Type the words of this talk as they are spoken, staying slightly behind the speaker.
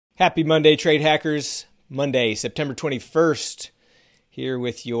Happy Monday, trade hackers. Monday, September 21st, here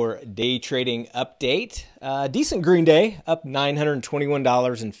with your day trading update. Decent green day, up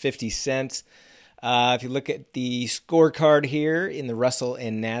 $921.50. If you look at the scorecard here in the Russell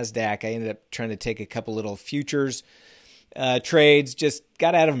and NASDAQ, I ended up trying to take a couple little futures trades. Just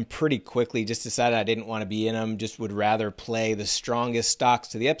got out of them pretty quickly. Just decided I didn't want to be in them. Just would rather play the strongest stocks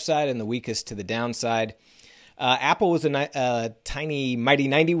to the upside and the weakest to the downside. Apple was a tiny Mighty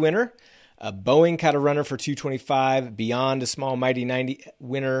 90 winner. Boeing caught a runner for 225. Beyond a small Mighty 90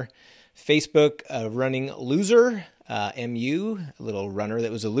 winner. Facebook a running loser. MU, a little runner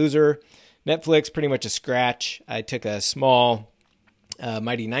that was a loser. Netflix pretty much a scratch. I took a small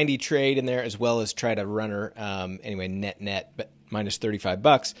Mighty 90 trade in there as well as tried a runner. Anyway, net, but minus 35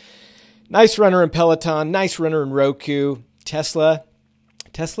 bucks. Nice runner in Peloton. Nice runner in Roku. Tesla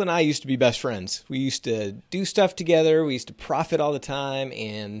and I used to be best friends. We used to do stuff together. We used to profit all the time.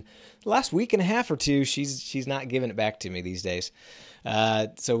 And the last week and a half or two, she's not giving it back to me these days.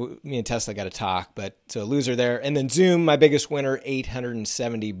 So me and Tesla got to talk. But so a loser there. And then Zoom, my biggest winner,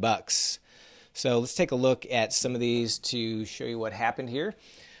 870 bucks. So let's take a look at some of these to show you what happened here.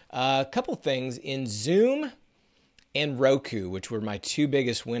 A couple things in Zoom and Roku, which were my two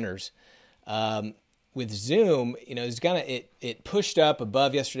biggest winners. With Zoom, it pushed up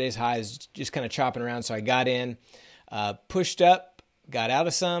above yesterday's highs, just kind of chopping around. So I got in, pushed up, got out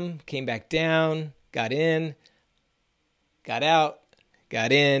of some, came back down, got in, got out,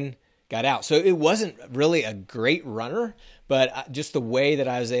 got in, got out. So it wasn't really a great runner, but just the way that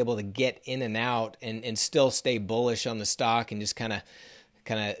I was able to get in and out and still stay bullish on the stock and just kind of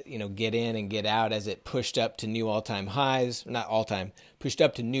get in and get out as it pushed up to new all-time highs, not all-time, pushed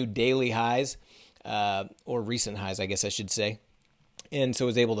up to new daily highs. Or recent highs, I guess I should say. And so I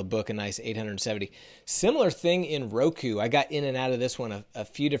was able to book a nice 870. Similar thing in Roku. I got in and out of this one a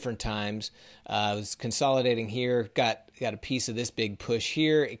few different times. I was consolidating here, got a piece of this big push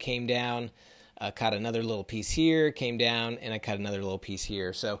here. It came down, caught another little piece here, came down, and I caught another little piece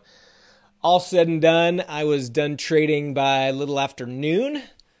here. So all said and done, I was done trading by a little after noon.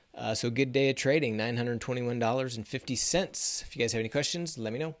 So good day of trading, $921.50. If you guys have any questions,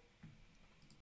 let me know.